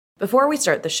Before we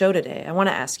start the show today, I want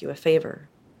to ask you a favor.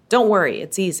 Don't worry,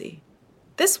 it's easy.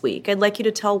 This week, I'd like you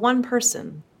to tell one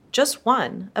person, just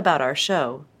one, about our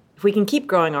show. If we can keep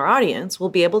growing our audience, we'll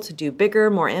be able to do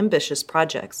bigger, more ambitious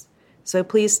projects. So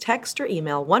please text or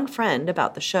email one friend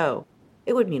about the show.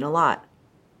 It would mean a lot.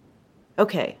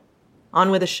 Okay,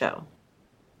 on with the show.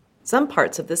 Some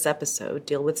parts of this episode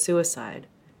deal with suicide.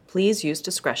 Please use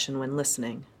discretion when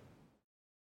listening.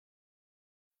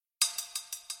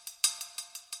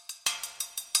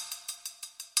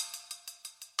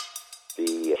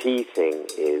 The key thing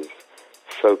is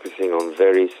focusing on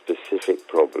very specific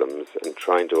problems and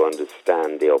trying to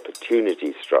understand the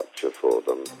opportunity structure for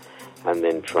them, and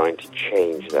then trying to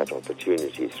change that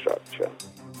opportunity structure.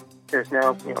 There's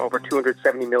now over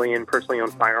 270 million personally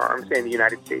owned firearms in the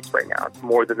United States right now. It's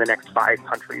more than the next 5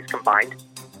 countries combined.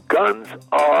 Guns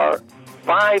are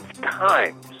 5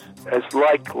 times as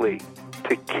likely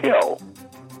to kill.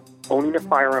 Owning a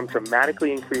firearm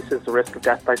dramatically increases the risk of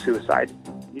death by suicide.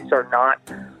 These are not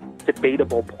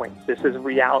debatable points. This is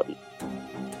reality.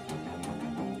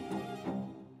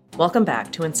 Welcome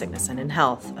back to In Sickness and in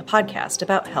Health, a podcast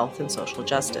about health and social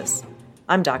justice.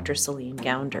 I'm Dr. Celine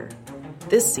Gounder.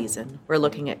 This season, we're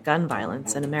looking at gun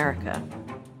violence in America.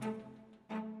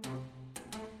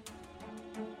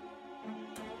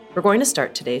 We're going to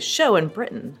start today's show in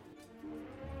Britain.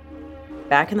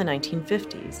 Back in the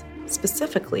 1950s,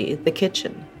 specifically the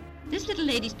kitchen. This little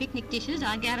lady's picnic dishes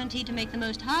are guaranteed to make the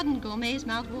most hardened gourmet's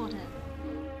mouth water.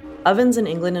 Ovens in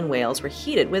England and Wales were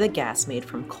heated with a gas made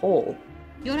from coal.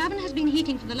 Your oven has been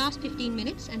heating for the last 15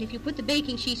 minutes, and if you put the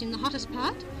baking sheet in the hottest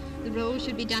part, the rolls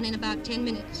should be done in about 10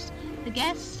 minutes. The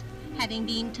gas having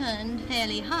been turned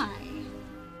fairly high.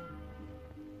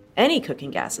 Any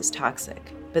cooking gas is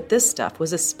toxic, but this stuff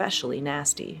was especially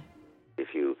nasty.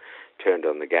 If you turned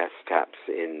on the gas taps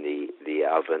in the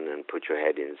oven and put your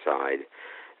head inside,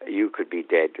 you could be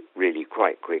dead really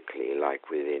quite quickly,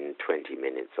 like within 20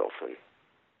 minutes often.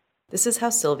 This is how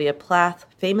Sylvia Plath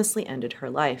famously ended her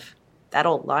life. That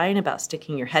old line about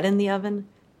sticking your head in the oven,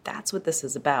 that's what this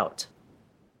is about.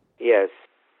 Yes.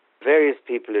 Various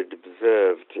people had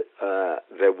observed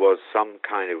there was some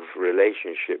kind of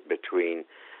relationship between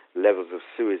levels of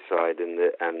suicide and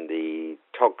the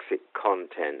toxic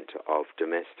content of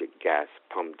domestic gas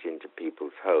pumped into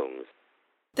people's homes.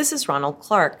 This is Ronald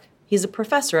Clark. He's a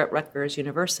professor at Rutgers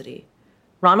University.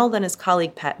 Ronald and his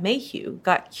colleague Pat Mayhew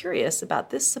got curious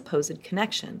about this supposed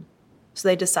connection, so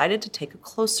they decided to take a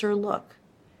closer look,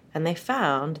 and they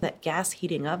found that gas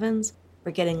heating ovens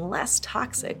were getting less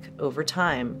toxic over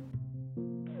time.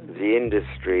 The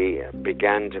industry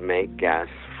began to make gas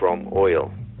from oil.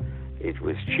 It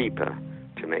was cheaper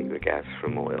to make the gas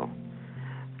from oil.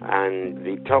 And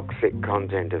the toxic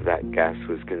content of that gas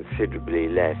was considerably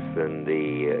less than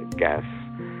the gas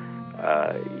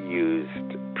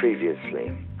used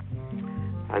previously.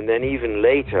 And then even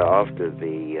later, after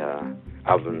the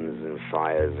ovens and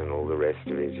fires and all the rest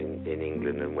of it in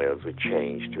England and Wales were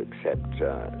changed to accept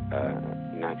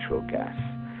natural gas.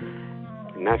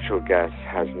 Natural gas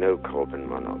has no carbon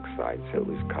monoxide, so it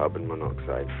was carbon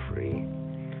monoxide free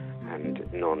and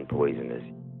non-poisonous.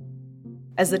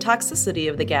 As the toxicity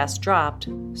of the gas dropped,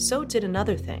 so did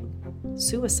another thing,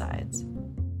 suicides.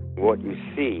 What you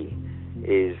see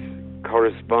is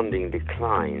corresponding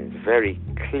declines, very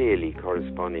clearly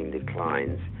corresponding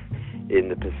declines in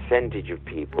the percentage of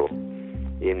people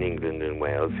in England and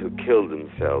Wales who killed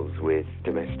themselves with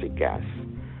domestic gas.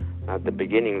 At the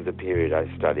beginning of the period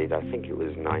I studied, I think it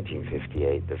was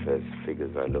 1958, the first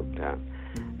figures I looked at,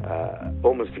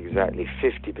 almost exactly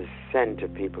 50%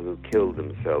 of people who killed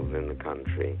themselves in the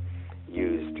country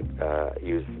used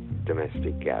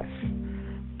domestic gas.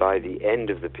 By the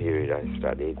end of the period I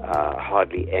studied,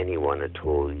 hardly anyone at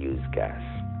all used gas.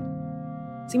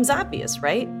 Seems obvious,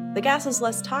 right? The gas is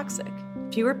less toxic.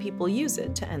 Fewer people use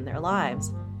it to end their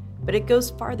lives. But it goes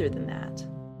farther than that.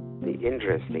 The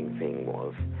interesting thing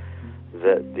was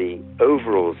that the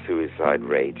overall suicide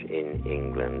rate in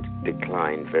England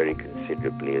declined very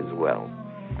considerably as well.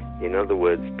 In other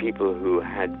words, people who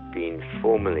had been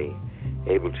formerly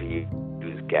able to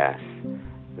use gas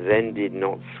then did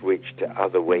not switch to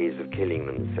other ways of killing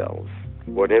themselves.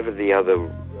 Whatever the other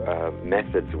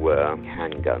methods were,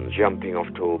 handguns, jumping off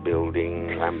tall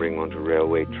buildings, clambering onto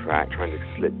railway track, trying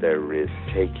to slit their wrists,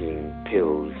 taking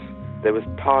pills, there was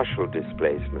partial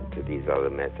displacement to these other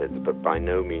methods, but by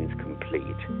no means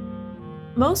complete.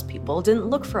 Most people didn't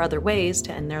look for other ways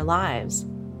to end their lives.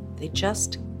 They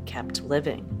just kept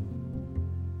living.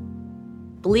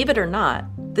 Believe it or not,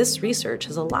 this research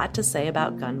has a lot to say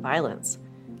about gun violence.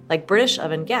 Like British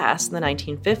oven gas in the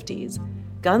 1950s,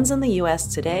 guns in the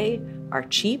U.S. today are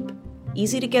cheap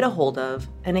easy to get a hold of,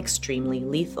 and extremely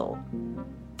lethal.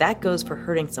 That goes for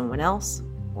hurting someone else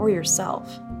or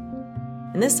yourself.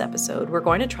 In this episode, we're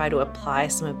going to try to apply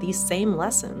some of these same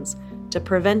lessons to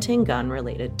preventing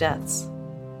gun-related deaths.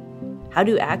 How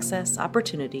do access,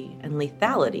 opportunity, and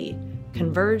lethality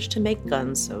converge to make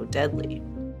guns so deadly?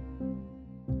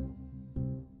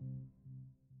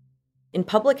 In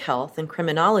public health and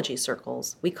criminology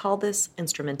circles, we call this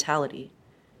instrumentality.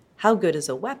 How good is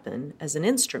a weapon as an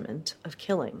instrument of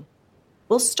killing?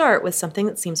 We'll start with something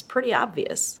that seems pretty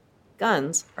obvious.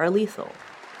 Guns are lethal.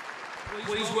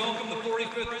 Please welcome the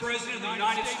 45th President of the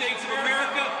United States of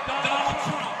America, Donald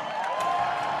Trump.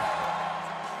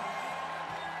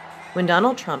 When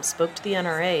Donald Trump spoke to the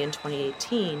NRA in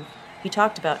 2018, he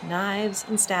talked about knives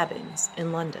and stabbings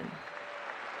in London.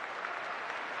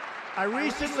 I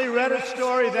recently read a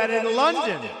story that in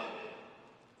London,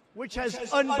 which has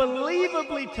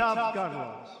unbelievably tough gun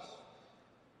laws,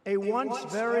 a once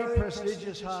very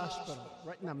prestigious hospital,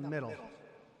 right in the middle,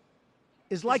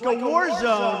 is like a war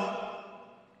zone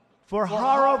for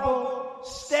horrible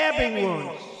stabbing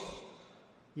wounds.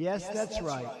 Yes, that's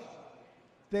right.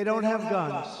 They don't have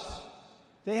guns.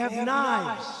 They have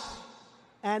knives.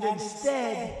 And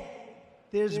instead,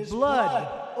 there's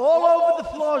blood all over the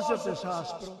floors of this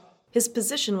hospital. His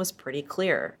position was pretty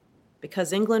clear.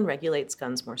 Because England regulates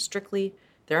guns more strictly,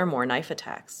 there are more knife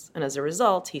attacks. And as a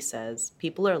result, he says,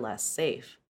 people are less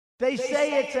safe. They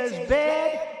say it's as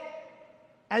bad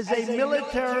as a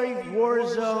military war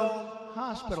zone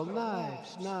hospital.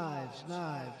 Knives, knives,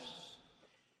 knives.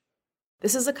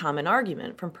 This is a common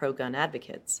argument from pro-gun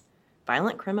advocates.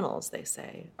 Violent criminals, they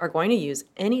say, are going to use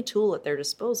any tool at their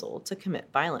disposal to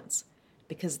commit violence,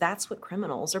 because that's what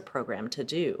criminals are programmed to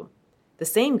do. The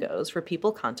same goes for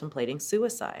people contemplating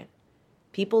suicide.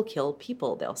 People kill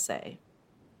people, they'll say.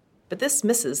 But this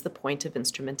misses the point of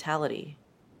instrumentality.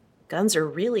 Guns are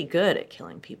really good at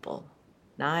killing people.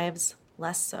 Knives,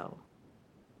 less so.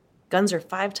 Guns are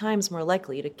 5 times more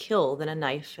likely to kill than a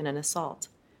knife in an assault.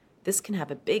 This can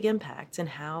have a big impact in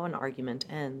how an argument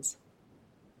ends.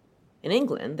 In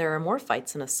England, there are more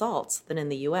fights and assaults than in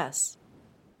the U.S.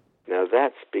 Now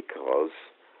that's because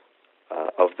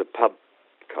of the pub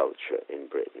culture in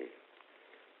Britain.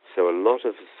 So a lot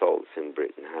of assaults in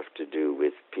Britain have to do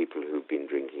with people who've been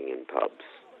drinking in pubs.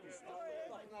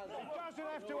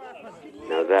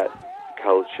 Now that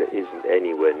culture isn't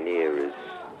anywhere near as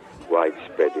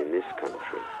widespread in this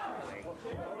country.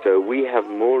 So we have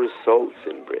more assaults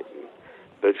in Britain,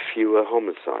 but fewer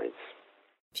homicides.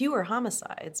 Fewer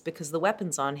homicides because the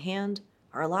weapons on hand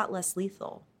are a lot less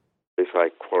lethal. If I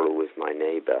quarrel with my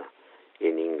neighbour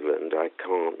in England, I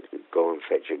can't go and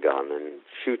fetch a gun and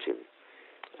shoot him,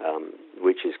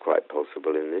 which is quite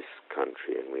possible in this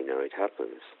country, and we know it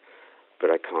happens.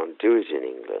 But I can't do it in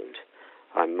England.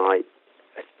 I might,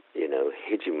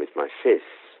 hit him with my fists.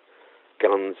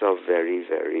 Guns are very,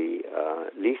 very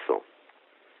lethal.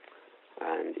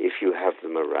 And if you have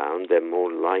them around, they're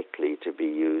more likely to be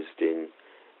used in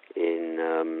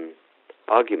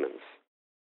arguments.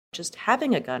 Just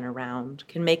having a gun around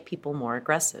can make people more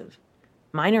aggressive.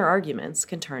 Minor arguments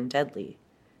can turn deadly.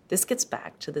 This gets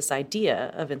back to this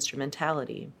idea of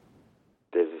instrumentality.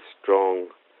 There's a strong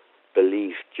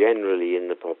belief generally in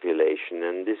the population,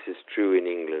 and this is true in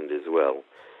England as well,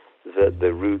 that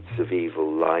the roots of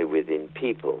evil lie within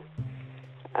people.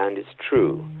 And it's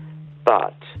true,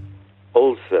 but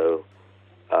also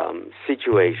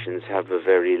situations have a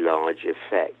very large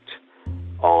effect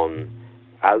on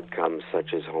outcomes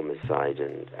such as homicide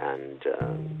and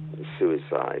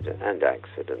suicide and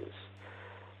accidents.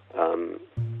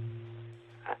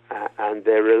 And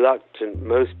they're reluctant,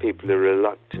 most people are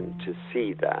reluctant to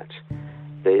see that.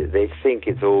 They think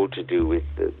it's all to do with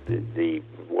the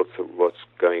what's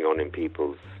going on in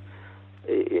people's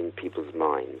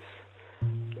minds.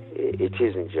 It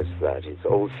isn't just that, it's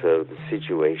also the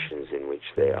situations in which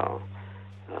they are.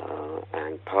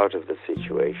 And part of the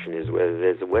situation is whether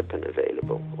there's a weapon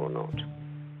available or not.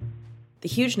 The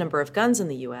huge number of guns in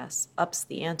the U.S. ups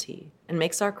the ante and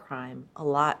makes our crime a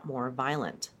lot more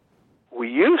violent. We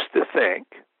used to think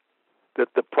that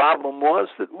the problem was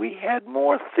that we had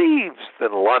more thieves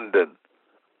than London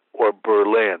or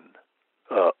Berlin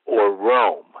or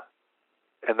Rome,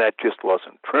 and that just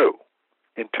wasn't true.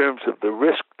 In terms of the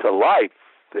risk to life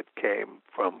that came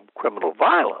from criminal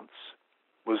violence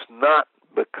was not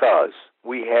because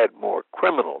we had more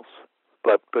criminals,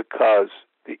 but because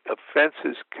the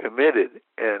offenses committed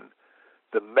and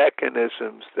the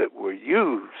mechanisms that were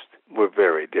used were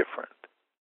very different.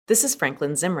 This is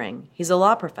Franklin Zimring. He's a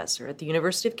law professor at the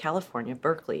University of California,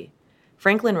 Berkeley.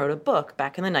 Franklin wrote a book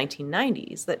back in the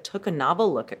 1990s that took a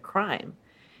novel look at crime.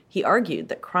 He argued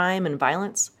that crime and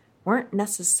violence weren't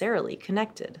necessarily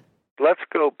connected. Let's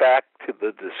go back to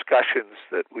the discussions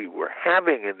that we were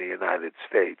having in the United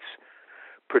States,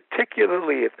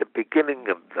 particularly at the beginning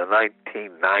of the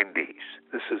 1990s.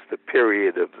 This is the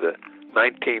period of the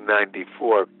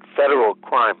 1994 federal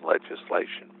crime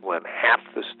legislation, when half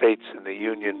the states in the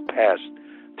Union passed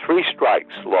three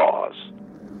strikes laws.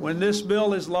 When this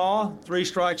bill is law, 3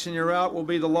 strikes and you're out will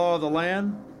be the law of the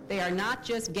land. They are not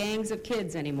just gangs of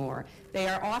kids anymore. They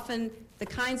are often the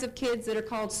kinds of kids that are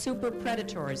called super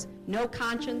predators. No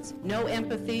conscience, no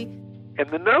empathy. And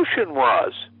the notion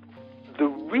was the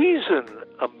reason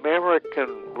American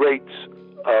rates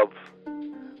of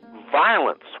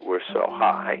violence were so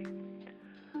high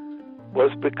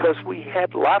was because we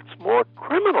had lots more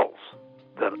criminals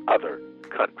than other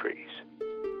countries.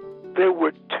 There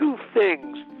were two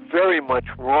things very much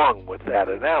wrong with that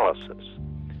analysis.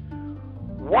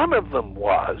 One of them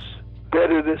was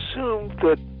that it assumed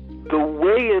that the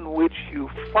way in which you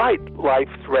fight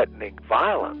life-threatening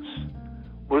violence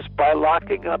was by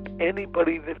locking up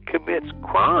anybody that commits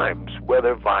crimes,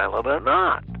 whether violent or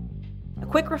not. A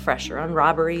quick refresher on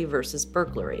robbery versus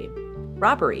burglary.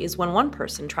 Robbery is when one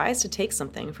person tries to take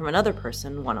something from another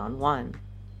person one-on-one.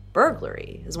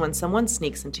 Burglary is when someone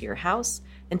sneaks into your house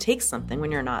and takes something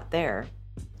when you're not there.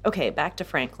 Okay, back to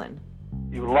Franklin.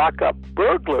 You lock up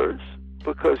burglars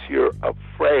because you're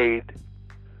afraid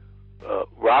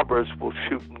robbers will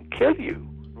shoot and kill you.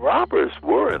 Robbers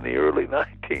were, in the early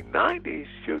 1990s,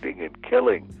 shooting and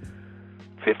killing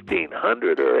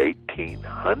 1,500 or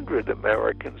 1,800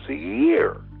 Americans a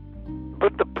year.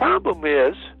 But the problem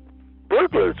is,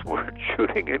 burglars weren't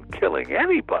shooting and killing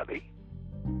anybody.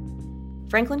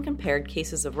 Franklin compared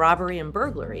cases of robbery and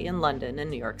burglary in London and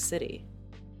New York City.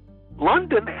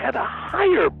 London had a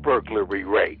higher burglary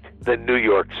rate than New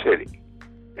York City.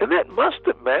 And that must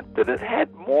have meant that it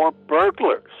had more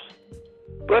burglars.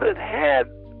 But it had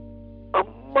a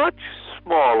much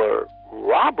smaller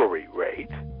robbery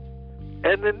rate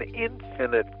and an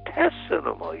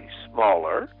infinitesimally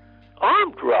smaller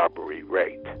armed robbery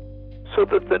rate. So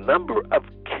that the number of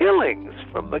killings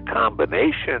from the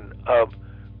combination of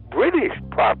British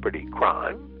property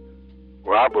crime,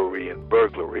 robbery and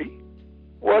burglary,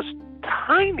 was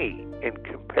tiny in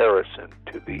comparison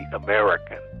to the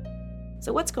American.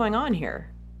 So what's going on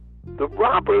here? The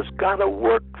robber's got to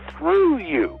work through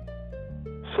you.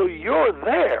 So you're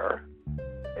there,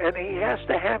 and he has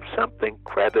to have something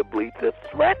credibly to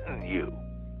threaten you.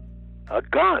 A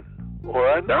gun or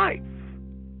a knife.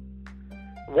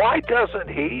 Why doesn't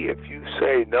he, if you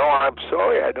say, no, I'm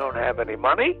sorry, I don't have any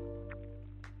money,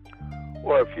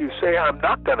 or if you say, I'm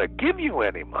not going to give you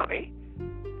any money,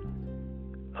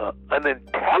 an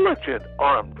intelligent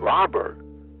armed robber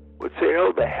would say,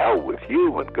 oh, the hell with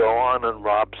you, and go on and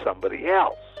rob somebody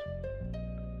else.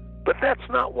 But that's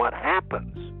not what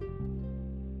happens.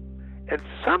 And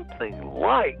something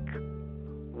like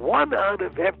 1 out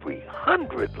of every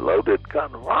 100 loaded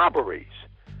gun robberies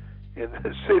in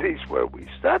the cities where we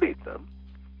studied them,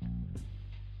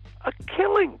 a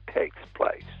killing takes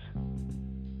place.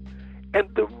 And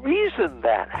the reason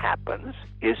that happens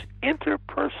is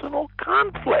interpersonal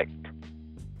conflict.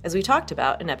 As we talked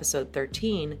about in episode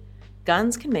 13,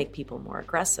 guns can make people more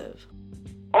aggressive.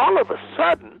 All of a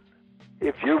sudden,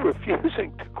 if you're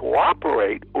refusing to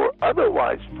cooperate or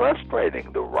otherwise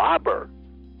frustrating the robber,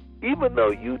 even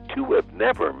though you two have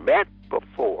never met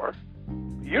before,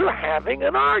 you're having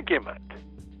an argument.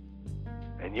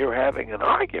 And you're having an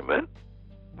argument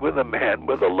with a man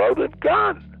with a loaded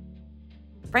gun.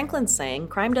 Franklin's saying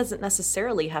crime doesn't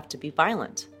necessarily have to be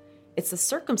violent. It's the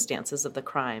circumstances of the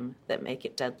crime that make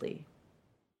it deadly.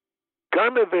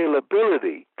 Gun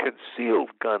availability, concealed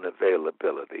gun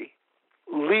availability,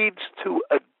 leads to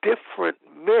a different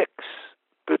mix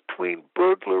between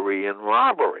burglary and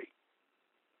robbery.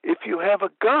 If you have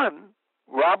a gun,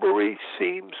 robbery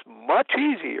seems much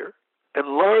easier, and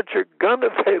larger gun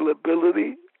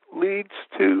availability leads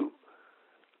to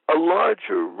a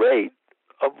larger rate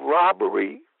of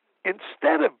robbery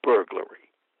instead of burglary.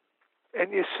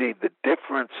 And you see, the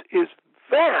difference is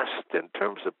vast in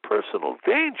terms of personal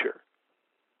danger.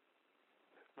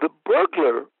 The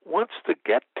burglar wants to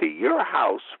get to your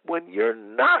house when you're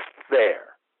not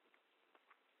there.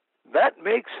 That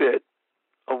makes it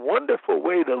a wonderful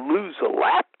way to lose a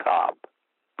laptop,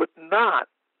 but not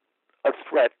a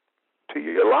threat to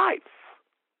your life.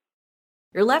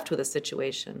 You're left with a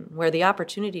situation where the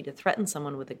opportunity to threaten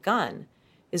someone with a gun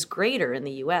is greater in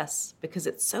the U.S. because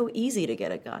it's so easy to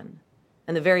get a gun.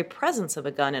 And the very presence of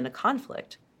a gun in a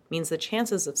conflict means the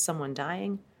chances of someone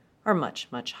dying are much,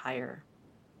 much higher.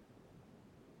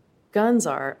 Guns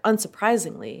are,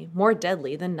 unsurprisingly, more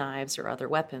deadly than knives or other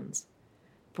weapons.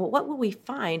 But what would we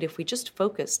find if we just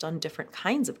focused on different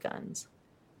kinds of guns?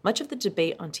 Much of the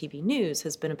debate on TV news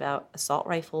has been about assault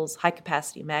rifles,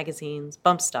 high-capacity magazines,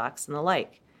 bump stocks, and the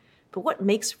like. But what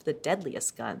makes for the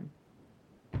deadliest gun?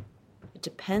 It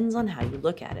depends on how you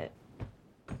look at it.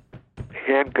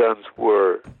 Handguns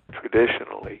were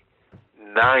traditionally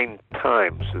 9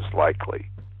 times as likely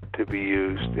to be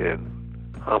used in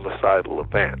homicidal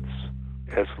events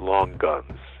as long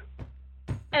guns.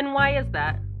 And why is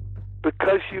that?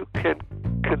 Because you can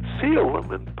conceal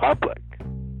them in public.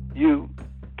 You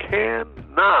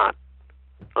cannot,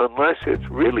 unless it's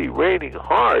really raining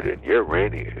hard and you're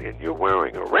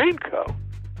wearing a raincoat,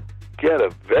 get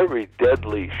a very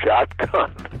deadly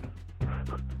shotgun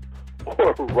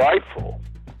or rifle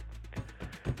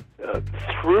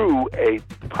through a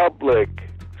public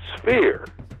sphere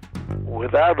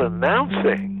without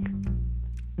announcing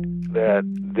that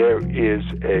there is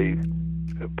a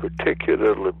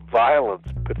particular violent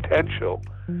potential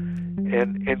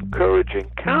and encouraging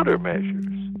countermeasures.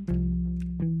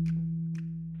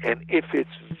 And if it's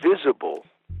visible,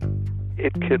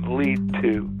 it can lead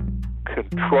to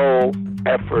control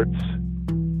efforts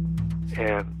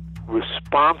and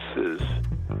responses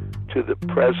to the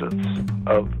presence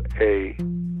of a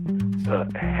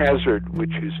hazard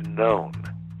which is known.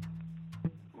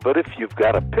 But if you've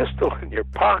got a pistol in your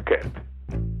pocket,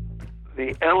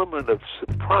 the element of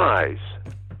surprise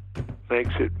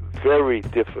makes it very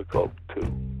difficult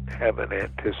to have an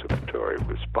anticipatory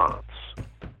response.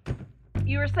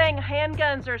 You were saying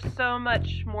handguns are so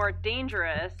much more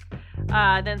dangerous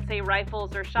than, say,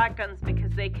 rifles or shotguns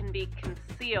because they can be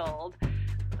concealed.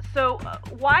 So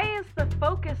why is the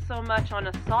focus so much on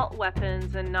assault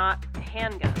weapons and not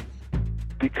handguns?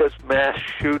 Because mass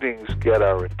shootings get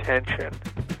our attention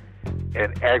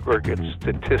and aggregate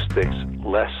statistics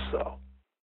less so.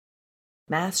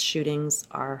 Mass shootings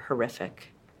are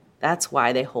horrific. That's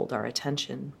why they hold our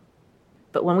attention.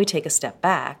 But when we take a step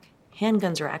back,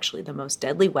 handguns are actually the most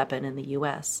deadly weapon in the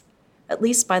U.S., at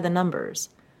least by the numbers.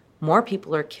 More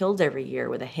people are killed every year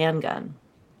with a handgun,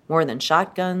 more than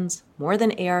shotguns, more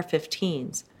than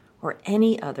AR-15s, or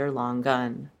any other long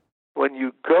gun. When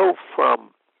you go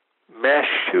from mass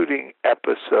shooting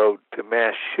episode to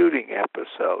mass shooting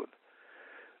episode,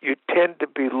 you tend to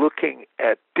be looking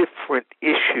at different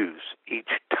issues each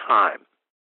time.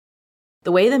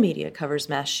 The way the media covers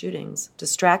mass shootings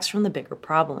distracts from the bigger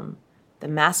problem, the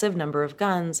massive number of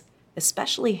guns,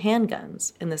 especially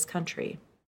handguns, in this country.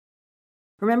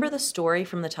 Remember the story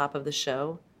from the top of the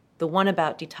show, the one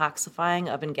about detoxifying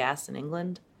oven gas in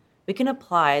England? We can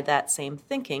apply that same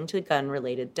thinking to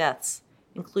gun-related deaths,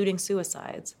 including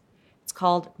suicides. It's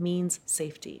called means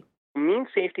safety. Means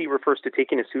safety refers to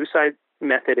taking a suicide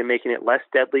method and making it less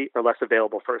deadly or less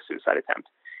available for a suicide attempt.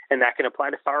 And that can apply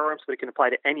to firearms, but it can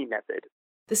apply to any method.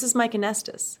 This is Mike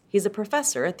Anestis. He's a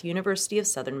professor at the University of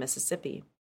Southern Mississippi.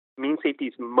 Means safety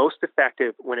is most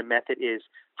effective when a method is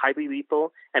highly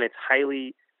lethal and it's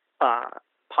highly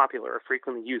popular or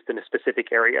frequently used in a specific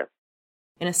area.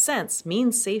 In a sense,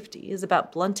 means safety is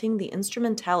about blunting the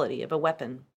instrumentality of a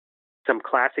weapon. Some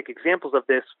classic examples of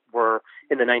this were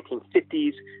in the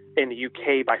 1950s. In the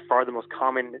UK, by far the most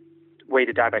common way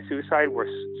to die by suicide was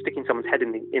sticking someone's head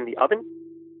in the oven.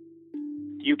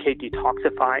 The UK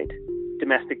detoxified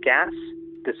domestic gas.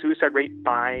 The suicide rate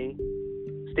by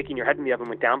sticking your head in the oven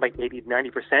went down by 80 to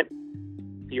 90%.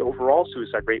 The overall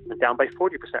suicide rate went down by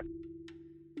 40%.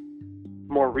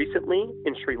 More recently,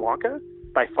 in Sri Lanka,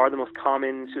 by far the most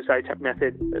common suicide attempt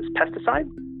method is pesticide.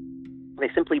 They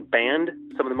simply banned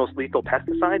some of the most lethal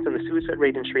pesticides, and the suicide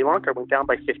rate in Sri Lanka went down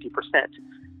by 50%.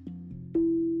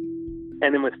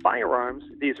 And then with firearms,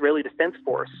 the Israeli Defense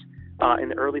Force, in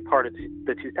the early part of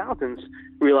the 2000s,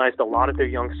 realized a lot of their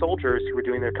young soldiers who were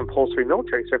doing their compulsory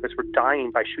military service were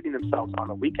dying by shooting themselves on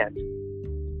the weekends.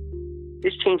 They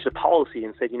just changed the policy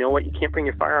and said, you know what, you can't bring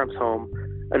your firearms home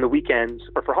on the weekends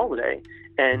or for holiday.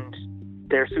 And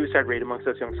their suicide rate amongst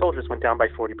those young soldiers went down by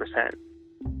 40%.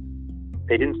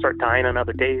 They didn't start dying on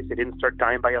other days. They didn't start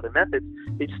dying by other methods.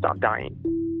 They just stopped dying.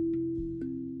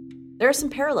 There are some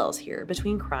parallels here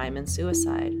between crime and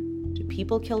suicide. Do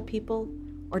people kill people,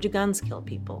 or do guns kill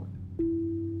people?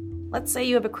 Let's say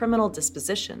you have a criminal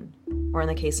disposition, or in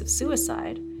the case of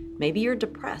suicide, maybe you're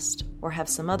depressed or have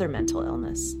some other mental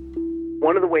illness.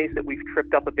 One of the ways that we've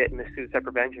tripped up a bit in the suicide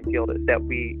prevention field is that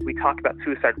we talk about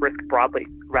suicide risk broadly,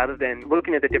 rather than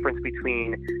looking at the difference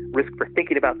between risk for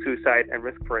thinking about suicide and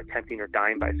risk for attempting or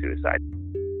dying by suicide.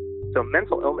 So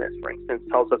mental illness, for instance,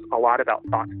 tells us a lot about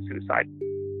thoughts of suicide,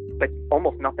 but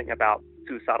almost nothing about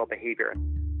suicidal behavior.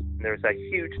 There's a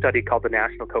huge study called the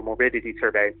National Comorbidity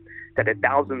Survey that had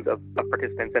thousands of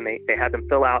participants, and they had them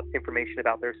fill out information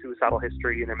about their suicidal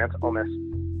history and their mental illness.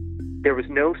 There was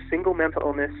no single mental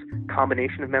illness,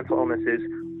 combination of mental illnesses,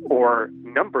 or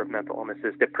number of mental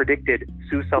illnesses that predicted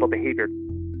suicidal behavior.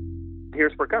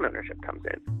 Here's where gun ownership comes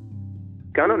in.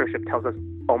 Gun ownership tells us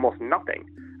almost nothing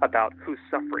about who's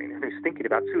suffering and who's thinking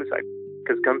about suicide,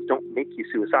 because guns don't make you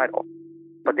suicidal,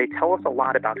 but they tell us a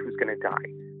lot about who's going to die.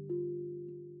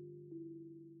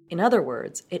 In other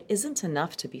words, it isn't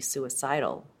enough to be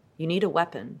suicidal. You need a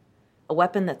weapon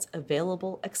that's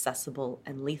available, accessible,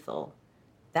 and lethal.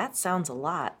 That sounds a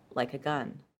lot like a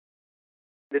gun.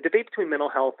 The debate between mental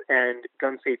health and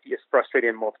gun safety is frustrating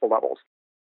on multiple levels.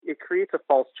 It creates a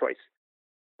false choice.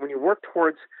 When you work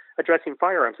towards addressing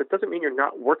firearms, it doesn't mean you're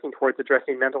not working towards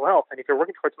addressing mental health. And if you're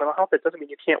working towards mental health, it doesn't mean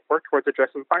you can't work towards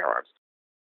addressing firearms.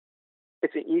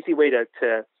 It's an easy way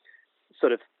to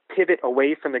sort of pivot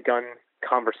away from the gun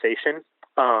conversation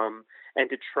and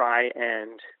to try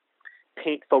and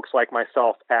paint folks like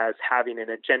myself as having an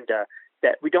agenda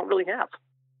that we don't really have.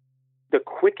 The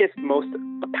quickest, most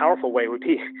powerful way would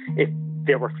be if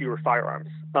there were fewer firearms.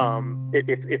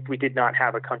 If we did not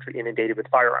have a country inundated with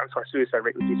firearms, our suicide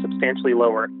rate would be substantially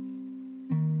lower.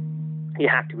 You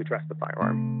have to address the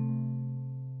firearm.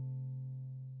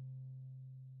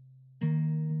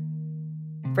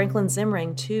 Franklin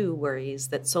Zimring, too, worries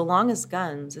that so long as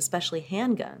guns, especially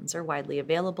handguns, are widely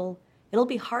available, it'll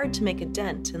be hard to make a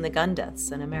dent in the gun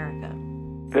deaths in America.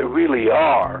 There really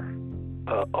are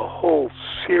a whole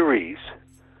series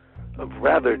of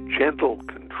rather gentle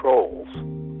controls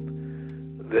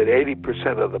that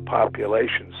 80% of the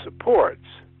population supports,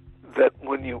 that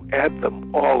when you add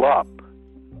them all up,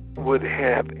 would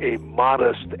have a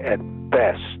modest at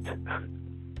best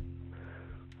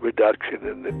reduction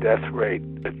in the death rate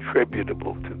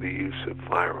attributable to the use of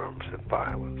firearms and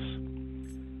violence.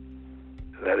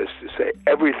 That is to say,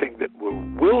 everything that we're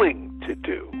willing to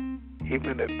do,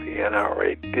 even if the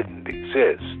NRA didn't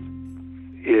exist,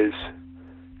 is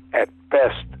at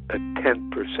best a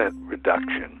 10%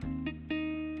 reduction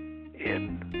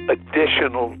in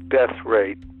additional death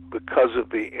rate because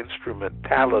of the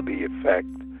instrumentality effect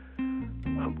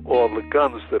of all the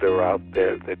guns that are out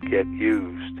there that get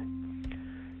used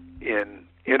in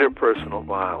interpersonal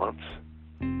violence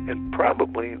and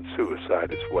probably in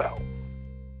suicide as well.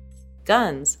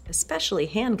 Guns, especially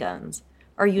handguns,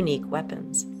 are unique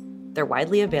weapons. They're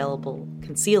widely available,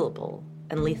 concealable,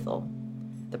 and lethal.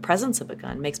 The presence of a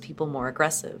gun makes people more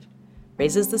aggressive,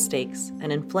 raises the stakes,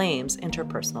 and inflames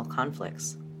interpersonal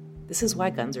conflicts. This is why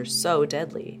guns are so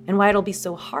deadly, and why it'll be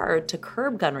so hard to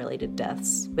curb gun-related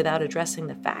deaths without addressing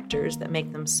the factors that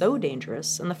make them so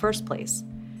dangerous in the first place,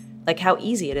 like how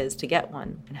easy it is to get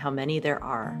one and how many there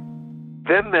are.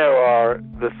 Then there are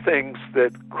the things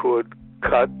that could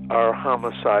cut our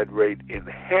homicide rate in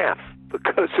half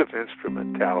because of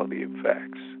instrumentality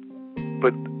effects.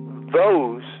 But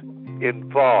those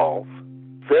involve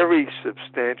very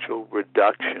substantial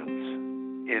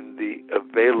reductions in the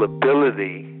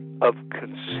availability of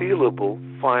concealable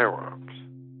firearms.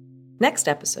 Next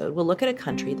episode, we'll look at a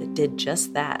country that did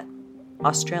just that,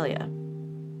 Australia.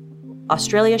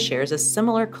 Australia shares a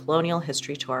similar colonial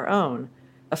history to our own,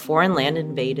 a foreign land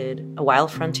invaded, a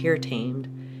wild frontier tamed,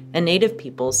 and native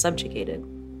peoples subjugated.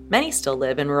 Many still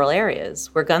live in rural areas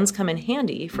where guns come in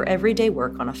handy for everyday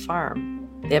work on a farm.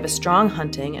 They have a strong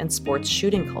hunting and sports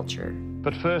shooting culture.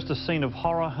 But first, a scene of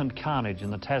horror and carnage in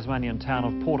the Tasmanian town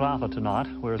of Port Arthur tonight,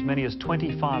 where as many as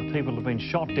 25 people have been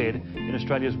shot dead in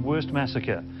Australia's worst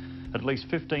massacre. At least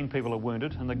 15 people are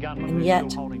wounded, and the gunman and is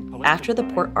yet, still holding police. After the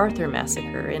Port Arthur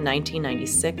massacre in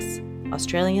 1996,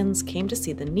 Australians came to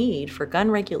see the need for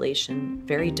gun regulation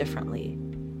very differently.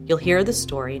 You'll hear the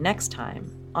story next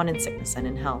time on In Sickness and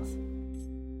in Health.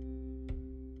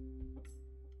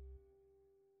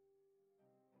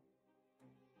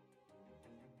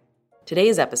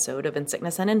 Today's episode of In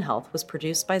Sickness and in Health was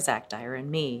produced by Zach Dyer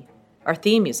and me. Our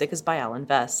theme music is by Alan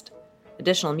Vest.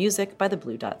 Additional music by the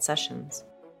Blue Dot Sessions.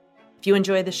 If you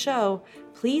enjoy the show,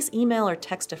 please email or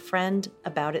text a friend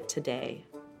about it today.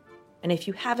 And if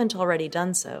you haven't already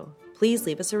done so, please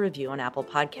leave us a review on Apple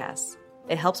Podcasts.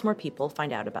 It helps more people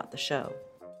find out about the show.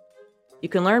 You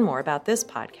can learn more about this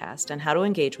podcast and how to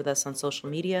engage with us on social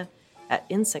media at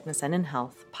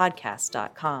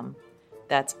insicknessandinhealthpodcast.com.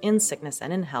 That's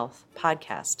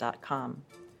insicknessandinhealthpodcast.com.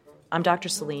 I'm Dr.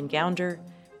 Celine Gounder.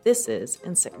 This is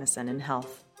In Sickness and in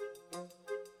Health.